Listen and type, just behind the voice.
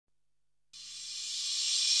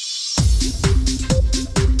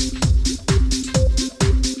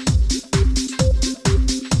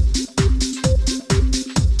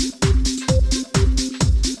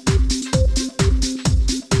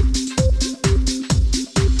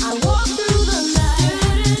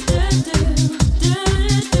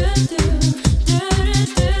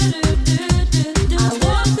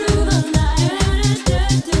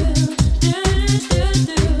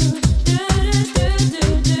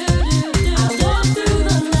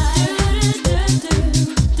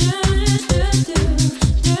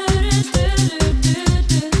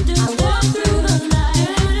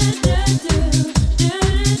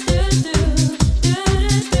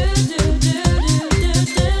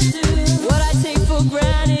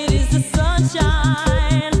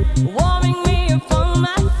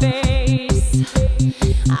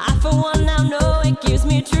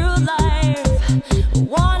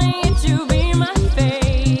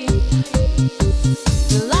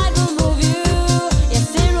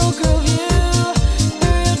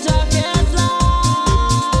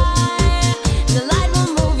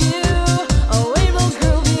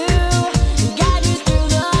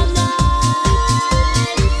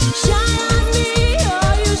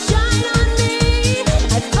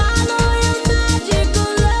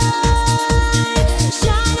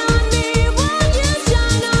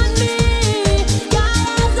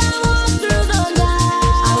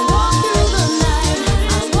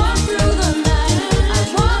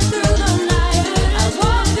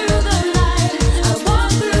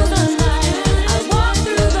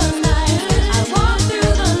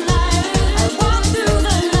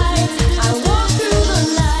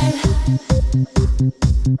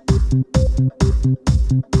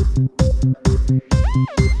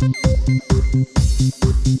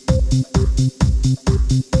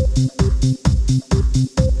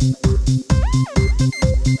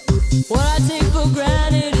What I take for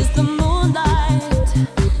granted is the moonlight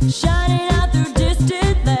shining out through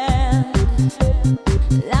distant land.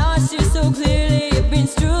 Now I see so clearly it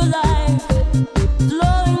brings true life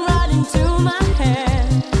flowing right into my hand.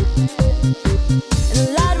 And the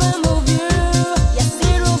light will move you, yes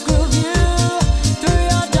it will groove you through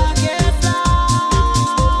your darkest life.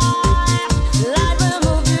 The light will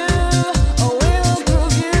move you, oh it will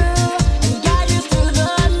groove you and guide you through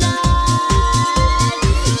the night.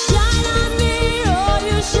 Shine on me, oh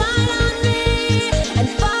you shine on me, and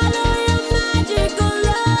follow your magical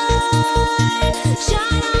light.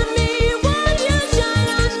 Shine on me, won't you shine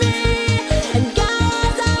on me, and guide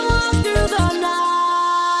as I walk through the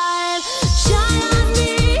night. Shine on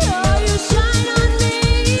me, oh you shine on me,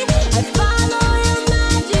 and follow your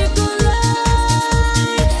magical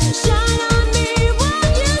light. Shine on me,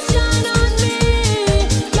 won't you shine on me,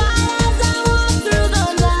 guide as I walk through the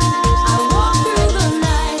night. I walk through the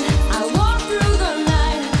night, I walk through the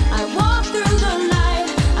night, I walk through the night,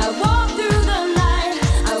 I walk through the night,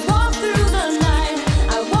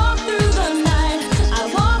 I walk through the night, I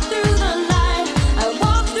walk through the night, I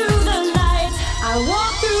walk through the night, I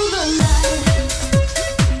walk through the night,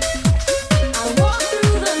 I walk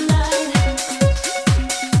through the night, I walk through the night,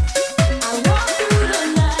 I walk through the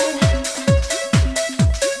night,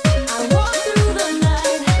 I walk through the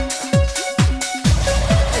night.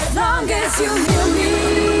 As long as you hear me,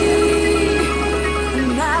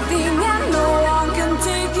 nothing and no one can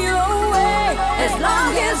take you away. As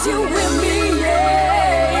long as you with me, yeah.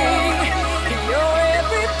 You're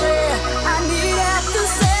every prayer I need have to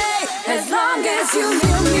say. As long as you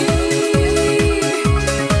hear me,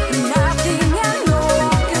 nothing and no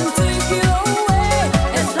one can take you away.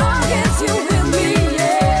 As long as you with me,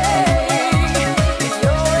 yeah.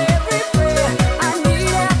 You're every prayer I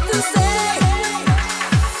need have to say.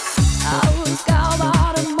 I was caught by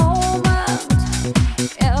the moment,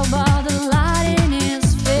 held by the light in his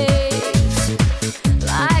face.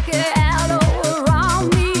 Like a halo around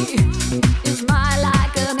me, you smile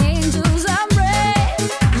like an angel's embrace.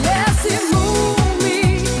 Yes, it moved me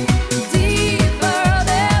deeper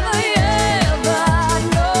than I ever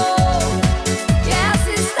know. Yes,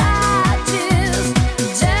 it touches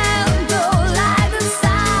gentle like the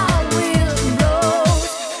south wind blows.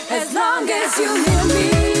 As long as you hear me,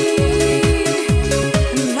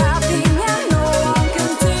 nothing and no one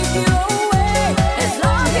can take you away. As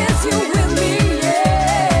long as you with me, yeah.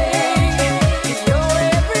 You're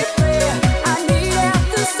every prayer I need have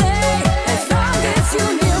to say. As long as you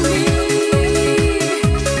hear me,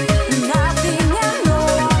 nothing and no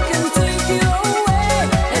one can take you away.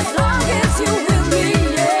 As long as you with me,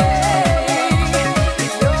 yeah.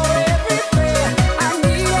 You're every prayer I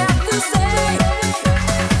need have to say.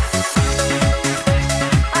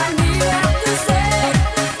 I need have to say.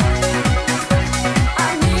 I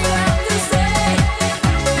need have to say.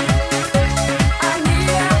 I need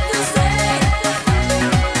have to say.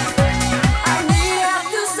 I need have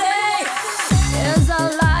to say. As I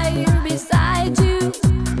lie here beside you,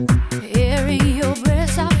 hearing your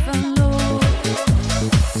breath soften low,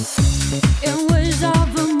 in waves of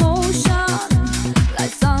emotion,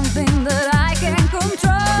 like something that I can't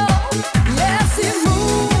control. Yes, it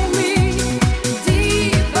moved me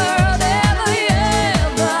deeper than I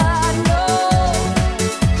ever know.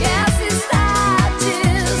 Yes, it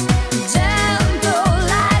touches gentle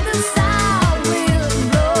like the south wind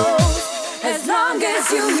blows. As long as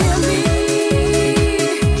you hear me,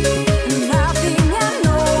 nothing and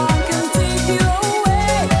no one can take you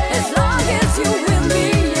away. As long as you with me,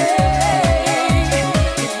 yeah.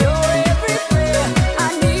 You're every prayer I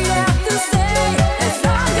need have to say. As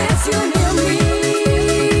long as you hear me,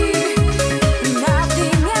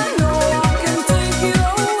 nothing and no one can take you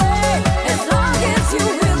away. As long as you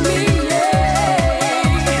with me, yeah.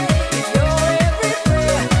 You're every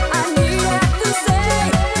prayer I need have to say.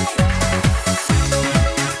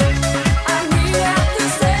 I need have to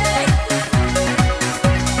say.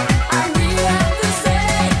 I need have to say.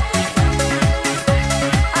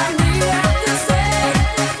 I need have to say.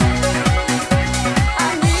 I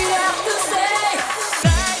need have to say.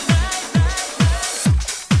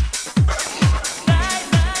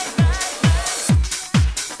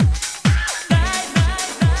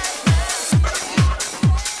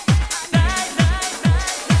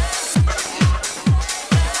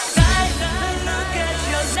 Look at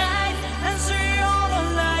your light and see all the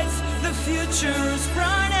lights. The future is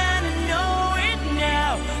bright and I know it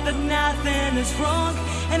now that nothing is wrong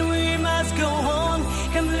and we must go on.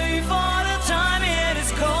 Can live for the time it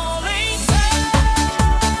is calling.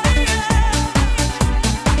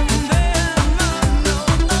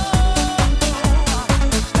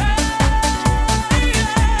 Hey,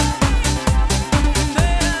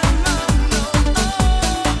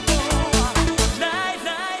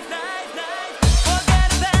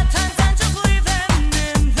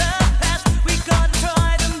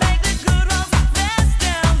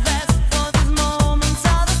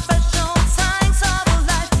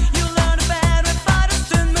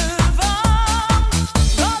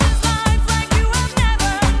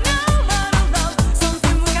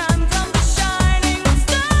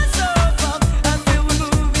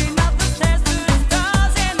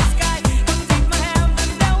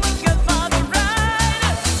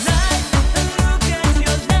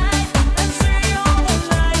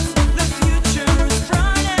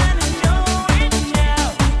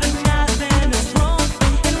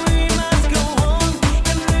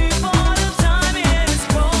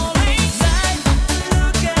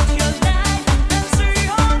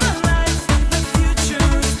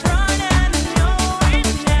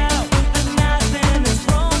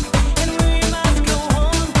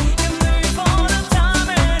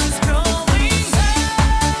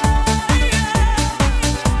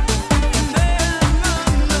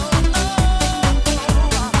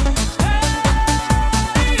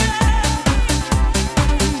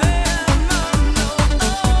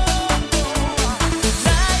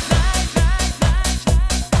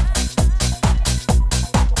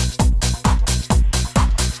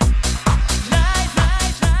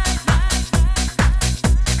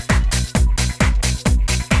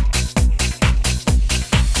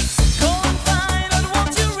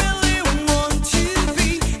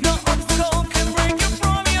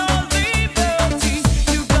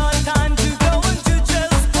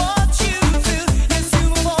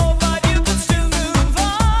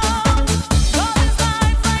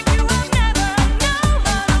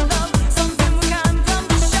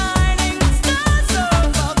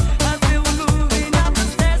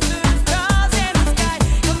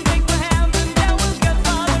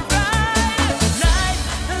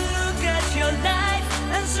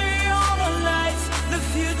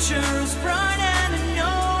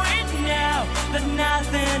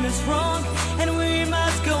 is wrong, and we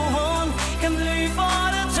must go on. Come live for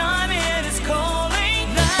the time it is calling.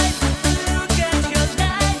 Light, look at your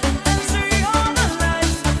light and see all the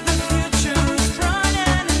lights. The future is bright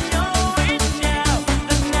and I know it now.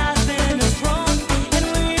 That nothing is wrong, and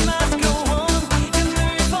we must go on. Come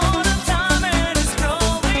live for the time it is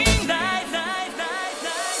calling. Light, light, light,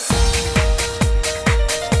 light.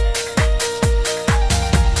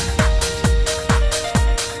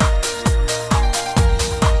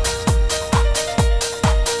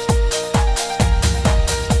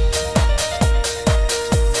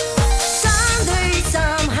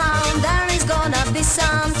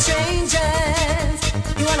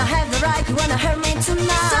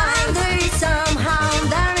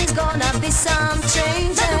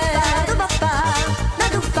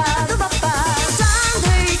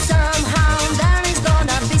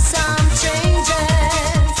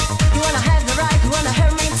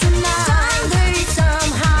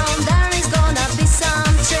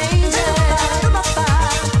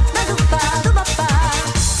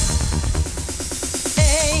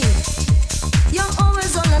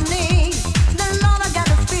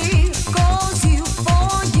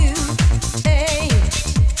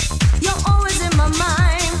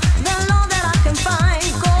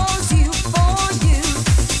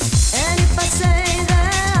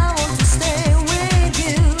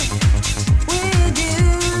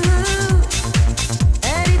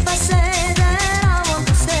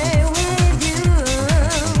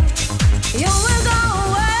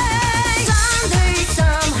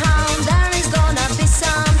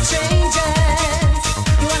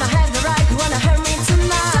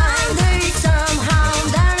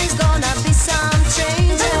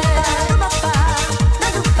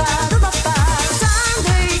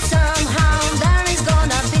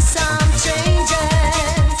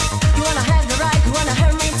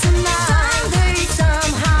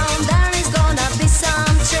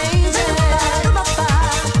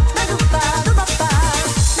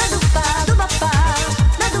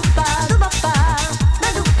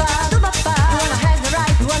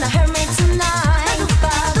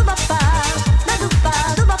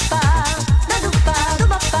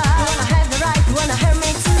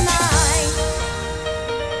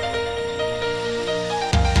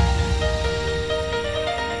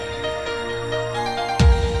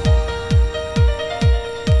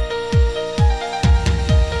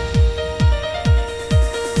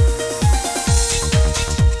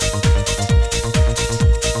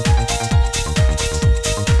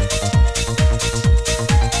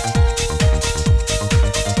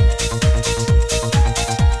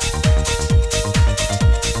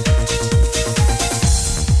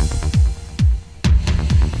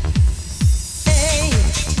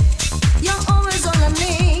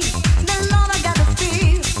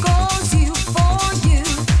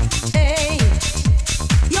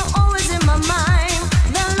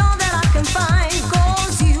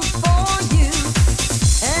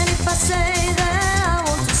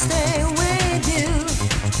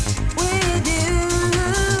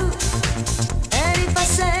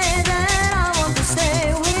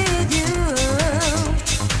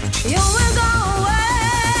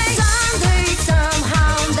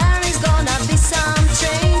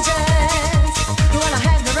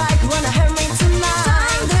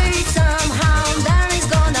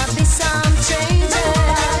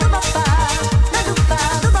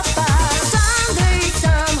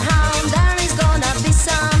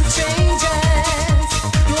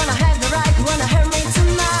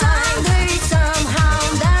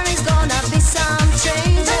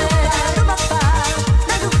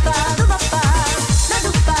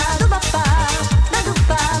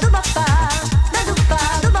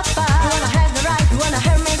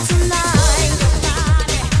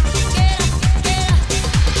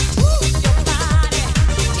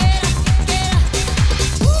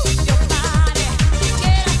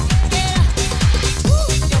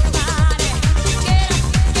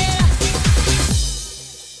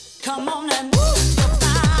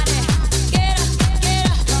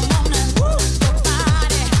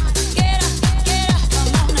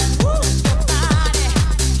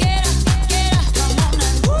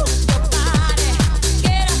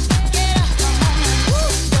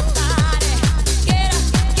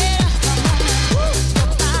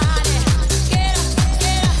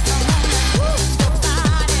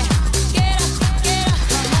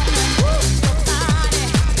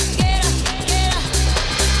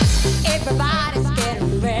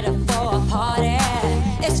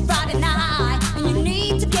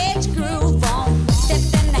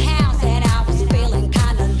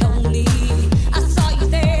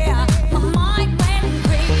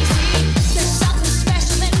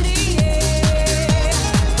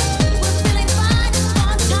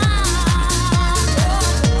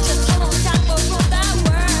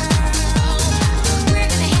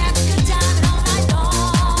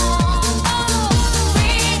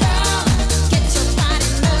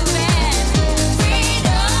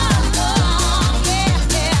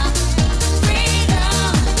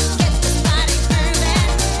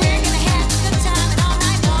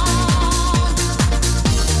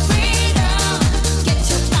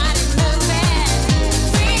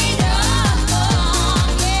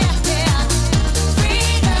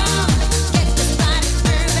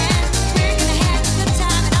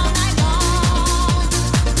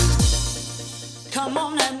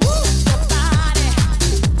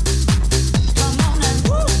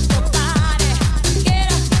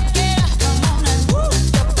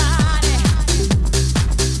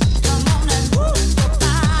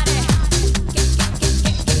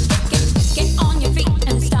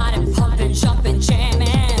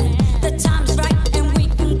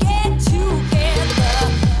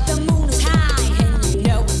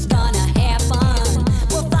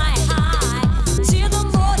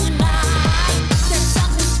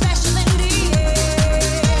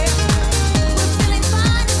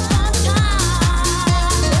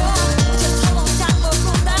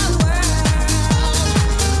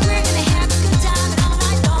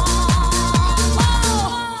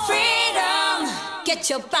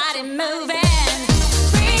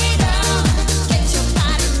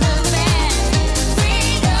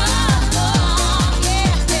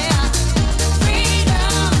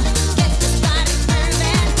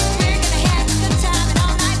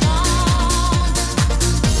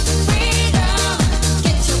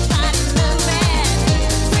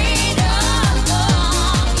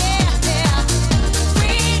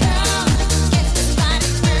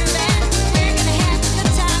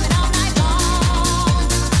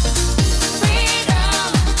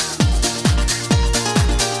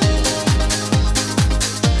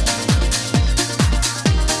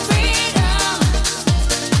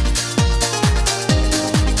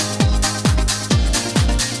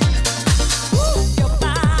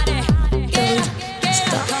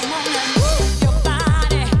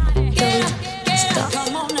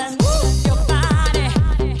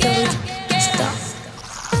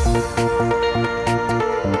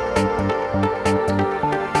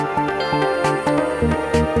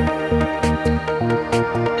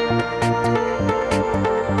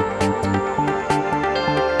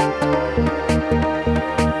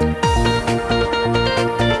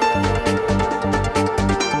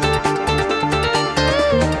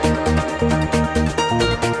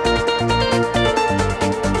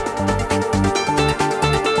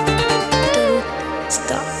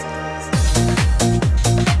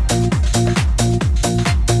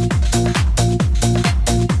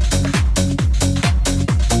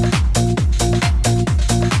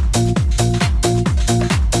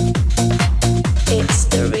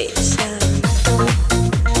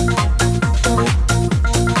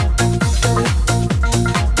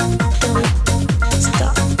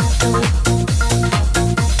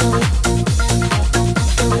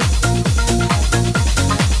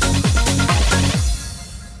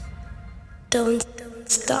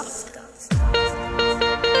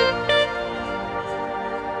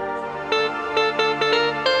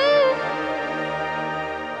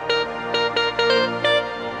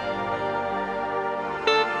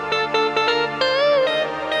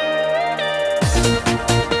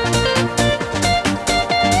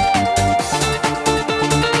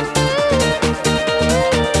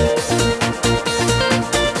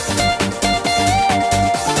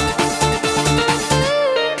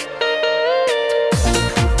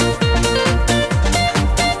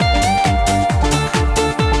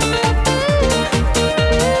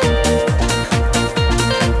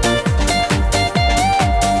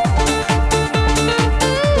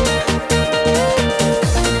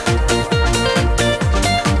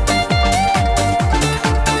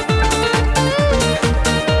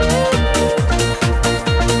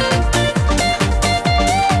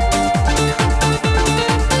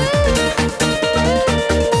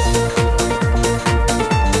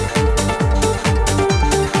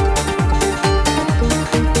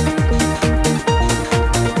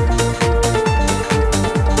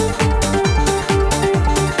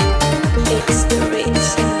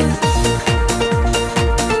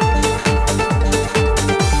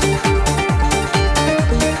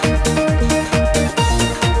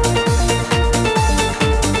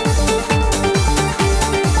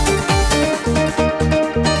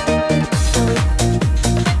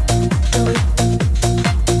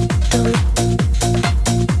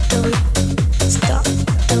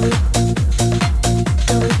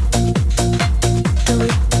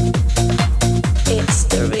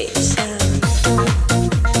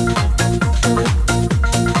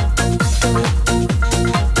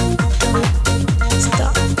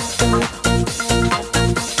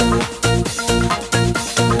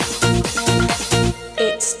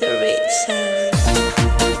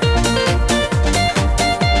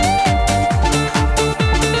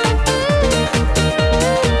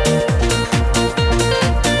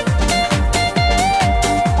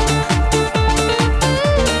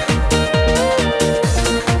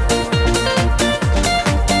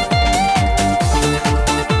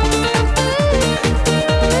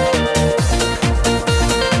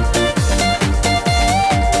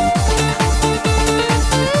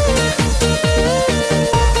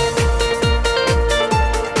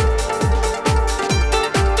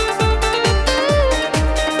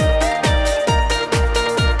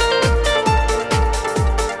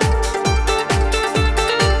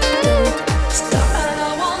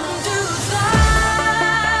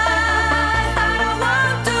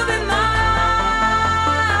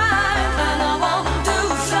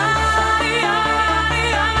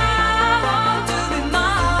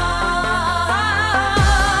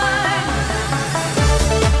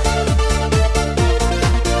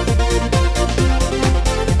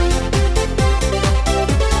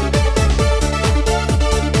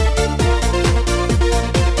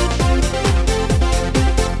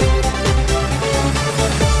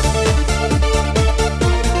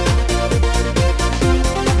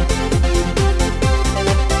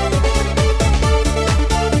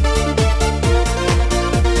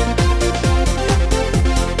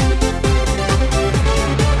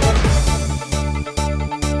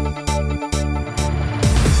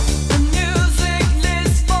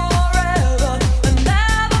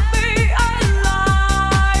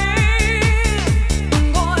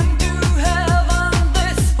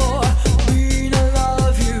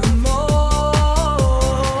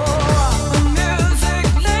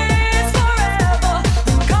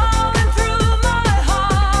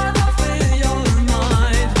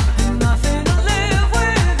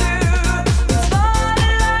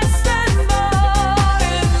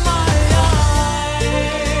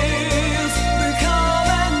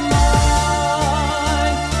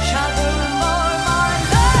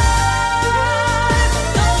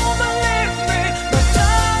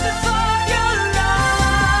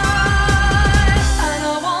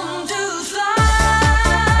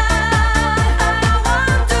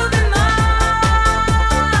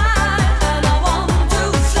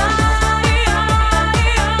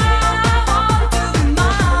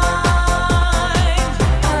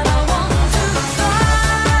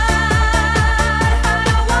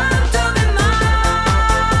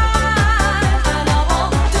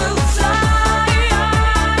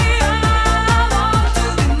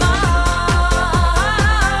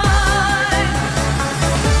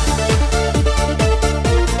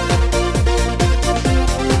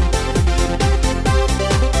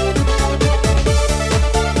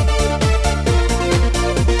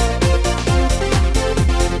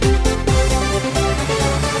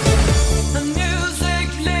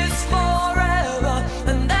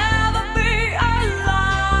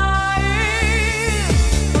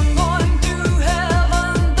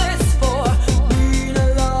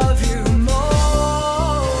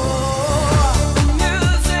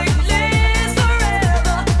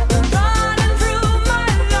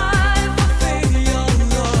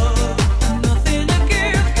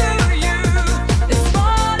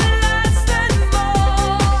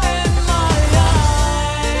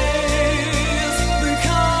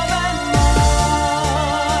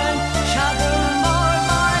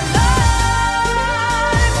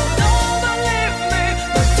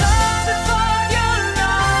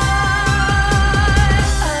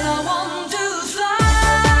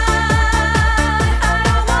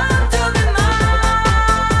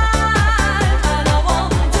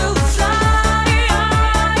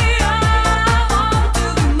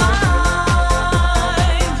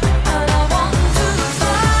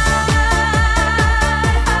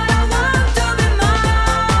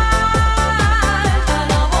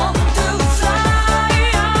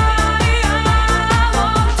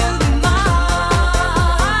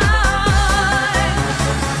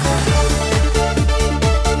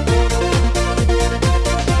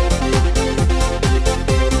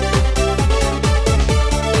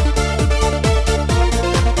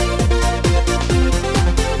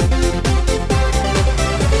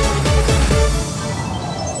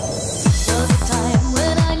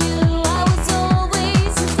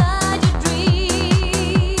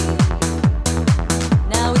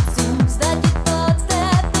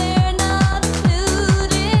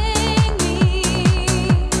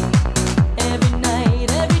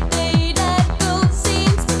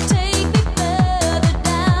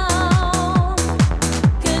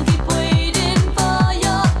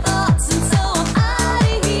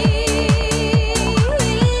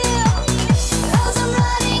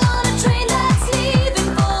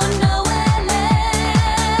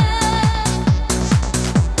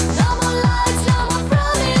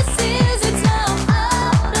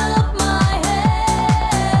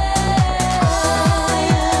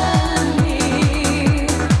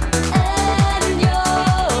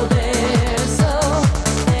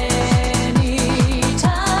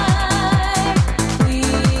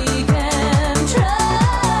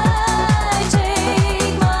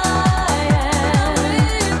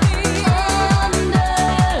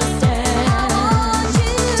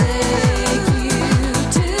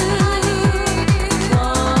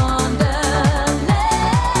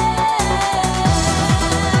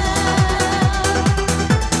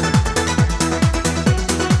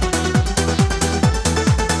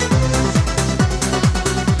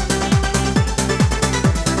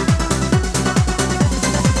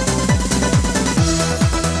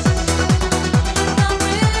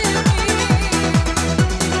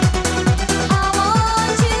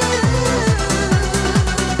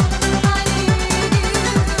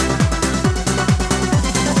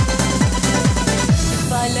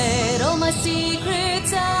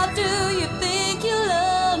 secrets out. Do you think you'll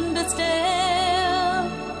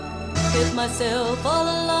understand? Hit myself all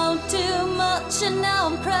alone too much, and now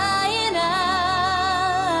I'm crying out.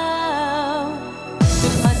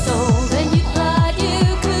 Took my soul